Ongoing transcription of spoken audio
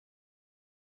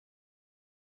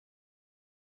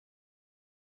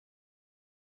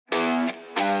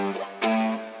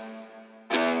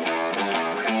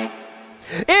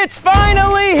It's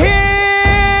finally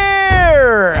here!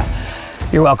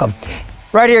 You're welcome.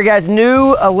 Right here, guys,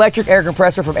 new electric air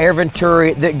compressor from Air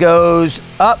Venturi that goes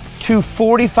up to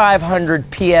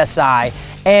 4,500 PSI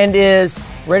and is,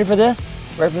 ready for this?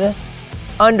 Ready for this?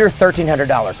 Under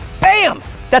 $1,300. Bam!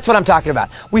 That's what I'm talking about.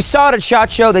 We saw it at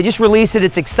SHOT Show. They just released it.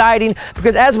 It's exciting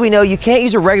because, as we know, you can't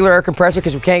use a regular air compressor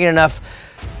because we can't get enough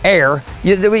air.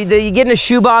 You get in a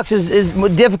shoebox is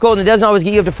difficult, and it doesn't always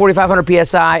get you up to 4,500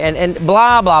 PSI and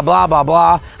blah, blah, blah, blah,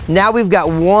 blah. Now we've got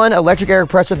one electric air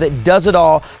compressor that does it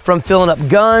all, from filling up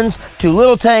guns to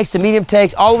little tanks to medium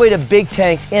tanks, all the way to big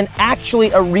tanks in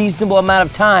actually a reasonable amount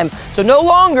of time. So no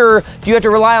longer do you have to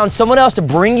rely on someone else to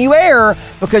bring you air,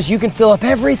 because you can fill up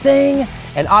everything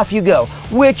and off you go,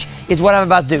 which is what I'm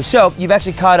about to do. So you've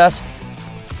actually caught us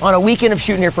on a weekend of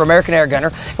shooting here for American Air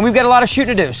Gunner, and we've got a lot of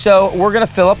shooting to do. So we're gonna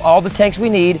fill up all the tanks we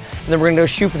need, and then we're gonna go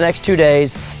shoot for the next 2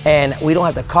 days, and we don't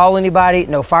have to call anybody,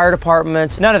 no fire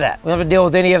departments, none of that. We don't have to deal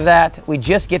with any of that. We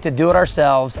just get to do it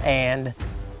ourselves and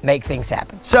make things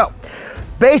happen. So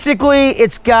basically,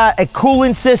 it's got a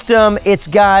cooling system, it's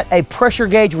got a pressure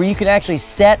gauge where you can actually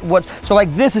set so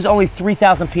like this is only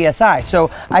 3,000 PSI, so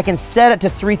I can set it to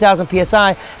 3,000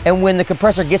 PSI, and when the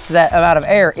compressor gets to that amount of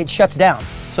air, it shuts down,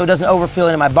 so it doesn't overfill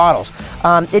into my bottles.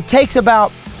 It takes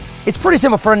it's pretty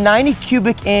simple. For a 90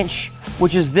 cubic inch,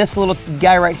 which is this little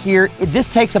guy right here, this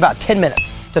takes about 10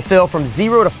 minutes to fill from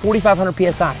 0 to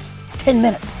 4,500 PSI. 10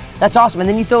 minutes, that's awesome. And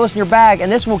then you throw this in your bag,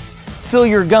 and this will fill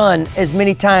your gun as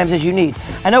many times as you need.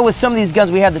 I know with some of these guns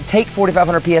we have that take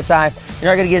 4,500 PSI, you're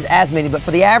not gonna get as many, but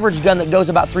for the average gun that goes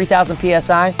about 3,000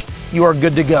 PSI, you are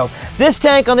good to go. This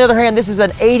tank, on the other hand, this is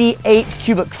an 88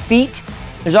 cubic feet.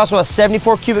 There's also a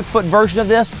 74 cubic foot version of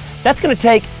this. That's gonna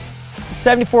take,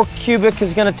 74 cubic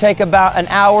is gonna take about an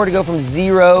hour to go from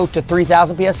 0 to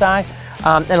 3,000 PSI.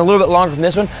 And a little bit longer from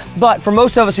this one. But for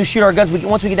most of us who shoot our guns,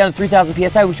 once we get down to 3,000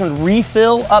 PSI, we can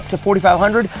refill up to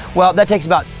 4,500. Well, that takes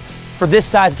about, for this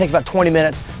size, it takes about 20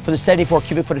 minutes. For the 74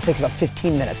 cubic foot, it takes about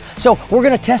 15 minutes. So we're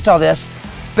gonna test all this.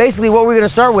 Basically, what we're gonna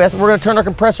start with, we're gonna turn our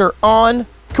compressor on,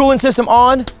 cooling system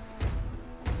on.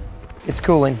 It's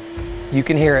cooling, you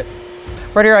can hear it.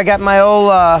 Right here, I got my old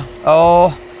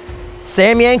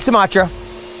Samyang Sumatra.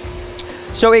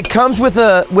 So it comes with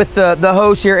the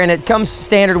hose here, and it comes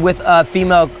standard with a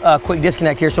female quick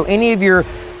disconnect here. So any of your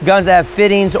guns that have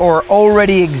fittings or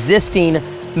already existing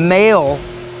male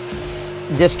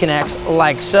disconnects,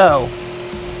 like so,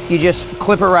 you just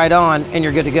clip it right on and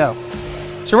you're good to go.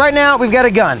 So right now we've got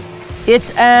a gun.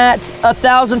 It's at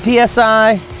 1,000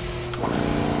 PSI.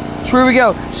 So here we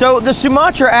go. So the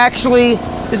Sumatra, actually,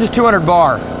 this is 200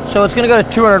 bar. So it's gonna go to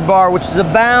 200 bar, which is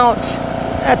about,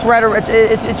 it's right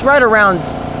around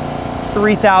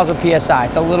 3,000 PSI.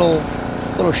 It's a little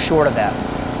short of that.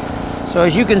 So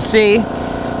as you can see,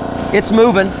 it's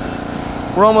moving.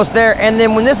 We're almost there. And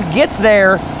then when this gets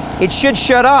there, it should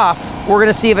shut off. We're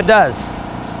gonna see if it does.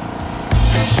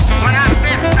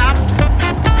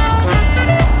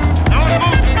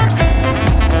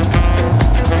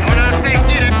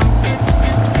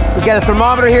 We've got a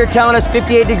thermometer here telling us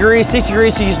 58 degrees, 60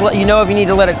 degrees, so just let you know if you need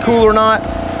to let it cool or not.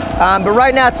 But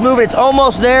right now it's moving, it's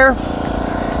almost there.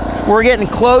 We're getting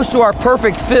close to our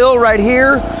perfect fill right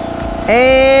here.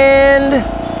 And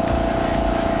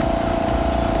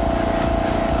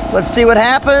let's see what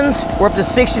happens. We're up to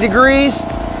 60 degrees.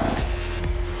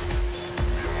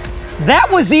 That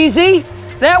was easy.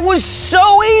 That was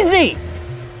so easy.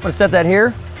 I'm gonna set that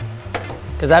here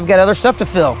because I've got other stuff to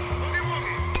fill.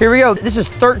 Here we go. This is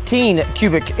 13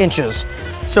 cubic inches.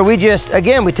 So we just,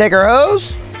 again, we take our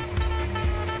hose,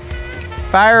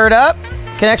 fire it up,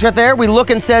 connects right there. We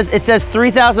look and it says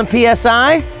 3,000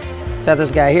 PSI. Set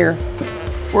this guy here.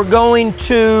 We're going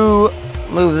to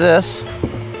move this.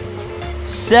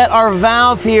 Set our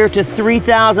valve here to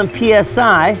 3,000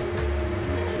 PSI.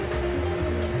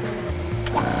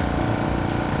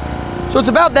 So it's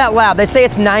about that loud. They say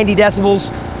it's 90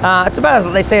 decibels. It's about,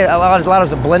 as they say, a lot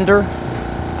as a blender.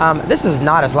 This is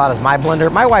not as loud as my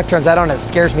blender. My wife turns that on, it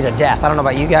scares me to death. I don't know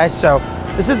about you guys, so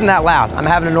this isn't that loud. I'm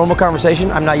having a normal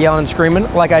conversation. I'm not yelling and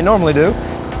screaming like I normally do,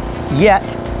 yet.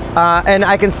 And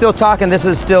I can still talk, and this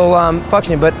is still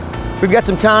functioning, but we've got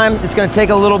some time. It's gonna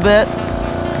take a little bit.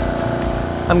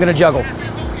 I'm gonna juggle.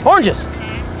 Oranges.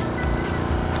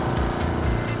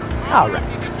 All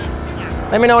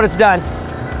right. Let me know when it's done.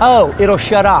 Oh, it'll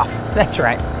shut off. That's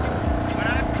right.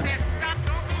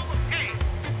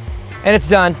 And it's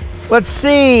done. Let's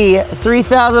see,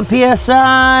 3,000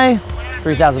 PSI,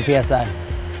 3,000 PSI.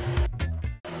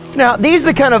 Now, these are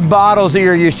the kind of bottles that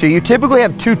you're used to. You typically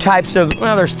have two types of,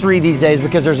 well, there's three these days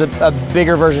because there's a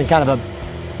bigger version, kind of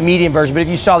medium version, but if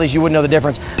you saw these, you wouldn't know the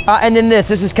difference. And then this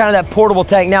is kind of that portable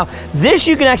tank. Now, this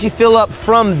you can actually fill up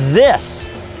from this,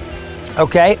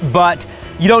 okay? But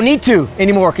you don't need to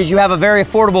anymore because you have a very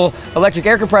affordable electric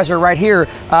air compressor right here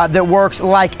that works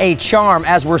like a charm,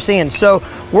 as we're seeing. So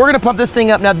we're gonna pump this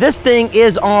thing up. Now this thing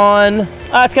is on,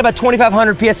 it's got about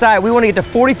 2,500 PSI. We wanna get to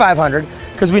 4,500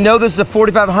 because we know this is a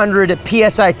 4,500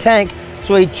 PSI tank.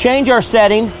 So we change our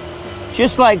setting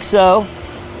just like so.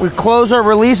 We close our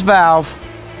release valve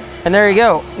and there you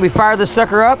go. We fire this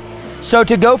sucker up. So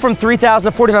to go from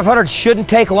 3,000 to 4,500 shouldn't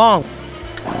take long.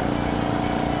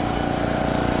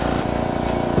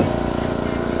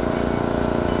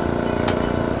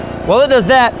 While it does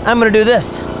that, I'm gonna do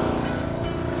this.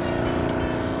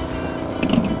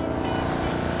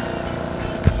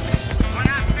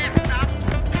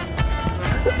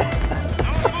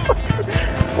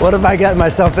 What have I gotten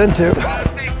myself into?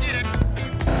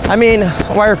 I mean,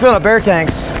 while you're filling up air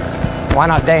tanks, why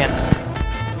not dance?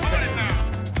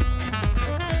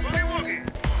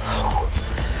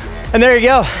 And there you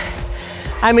go.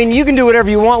 I mean, you can do whatever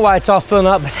you want while it's all filling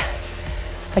up, but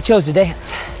I chose to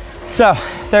dance. So,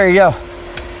 there you go.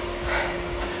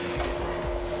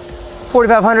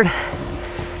 4,500.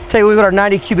 Take a look at our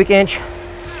 90 cubic inch.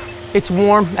 It's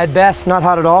warm at best, not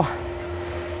hot at all.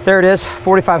 There it is,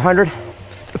 4,500.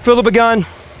 Filled up a gun,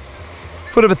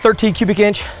 filled up a 13 cubic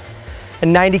inch, a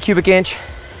 90 cubic inch,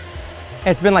 and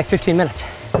it's been like 15 minutes.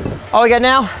 All we got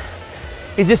now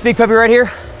is this big puppy right here.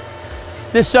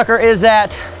 This sucker is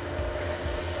at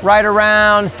right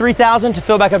around 3,000 to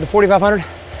fill back up to 4,500.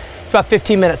 It's about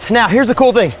 15 minutes. Now, here's the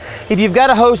cool thing. If you've got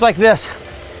a hose like this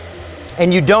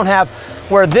and you don't have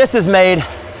where this is made,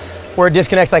 where it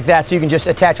disconnects like that, so you can just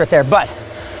attach right there. But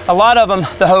a lot of them,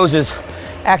 the hose is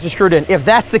actually screwed in. If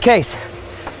that's the case,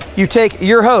 you take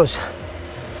your hose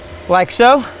like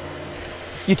so.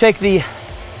 You take the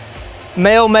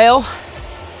male,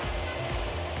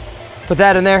 put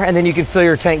that in there, and then you can fill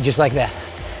your tank just like that.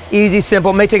 Easy,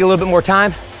 simple, may take a little bit more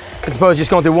time as opposed to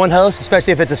just going through one hose,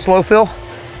 especially if it's a slow fill.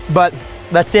 But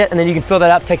that's it, and then you can fill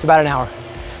that up. Takes about an hour.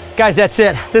 Guys, that's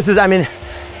it. This is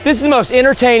the most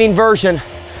entertaining version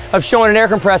of showing an air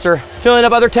compressor filling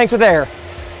up other tanks with air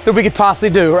that we could possibly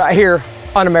do right here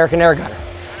on American Air Gunner.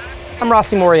 I'm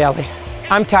Rossi Morielli.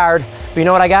 I'm tired, but you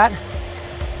know what I got?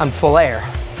 I'm full of air.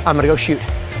 I'm gonna go shoot.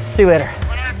 See you later.